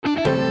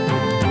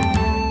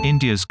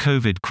India's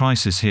COVID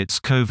crisis hits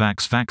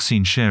COVAX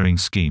vaccine sharing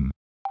scheme.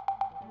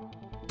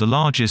 The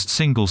largest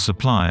single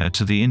supplier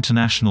to the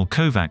international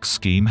COVAX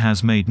scheme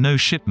has made no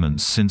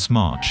shipments since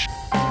March.